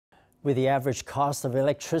With the average cost of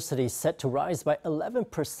electricity set to rise by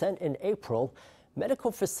 11% in April,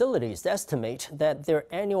 medical facilities estimate that their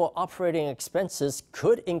annual operating expenses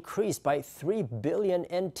could increase by 3 billion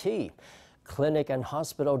NT. Clinic and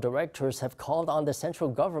hospital directors have called on the central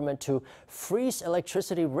government to freeze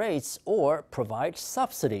electricity rates or provide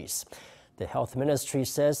subsidies. The health ministry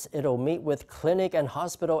says it'll meet with clinic and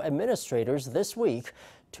hospital administrators this week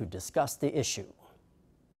to discuss the issue.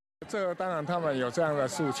 这当然他们有这样的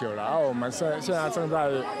诉求了，我们现在正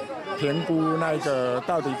在评估那个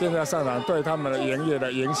到底电价上涨对他们的营业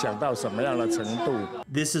的影响到什么样的程度。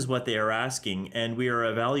This is what they are asking, and we are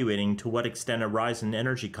evaluating to what extent a rise in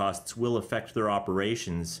energy costs will affect their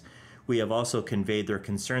operations. We have also conveyed their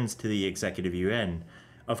concerns to the Executive Yuan.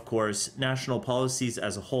 Of course, national policies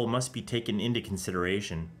as a whole must be taken into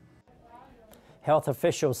consideration. Health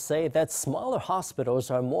officials say that smaller hospitals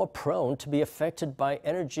are more prone to be affected by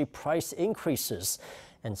energy price increases,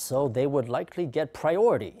 and so they would likely get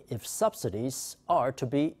priority if subsidies are to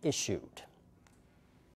be issued.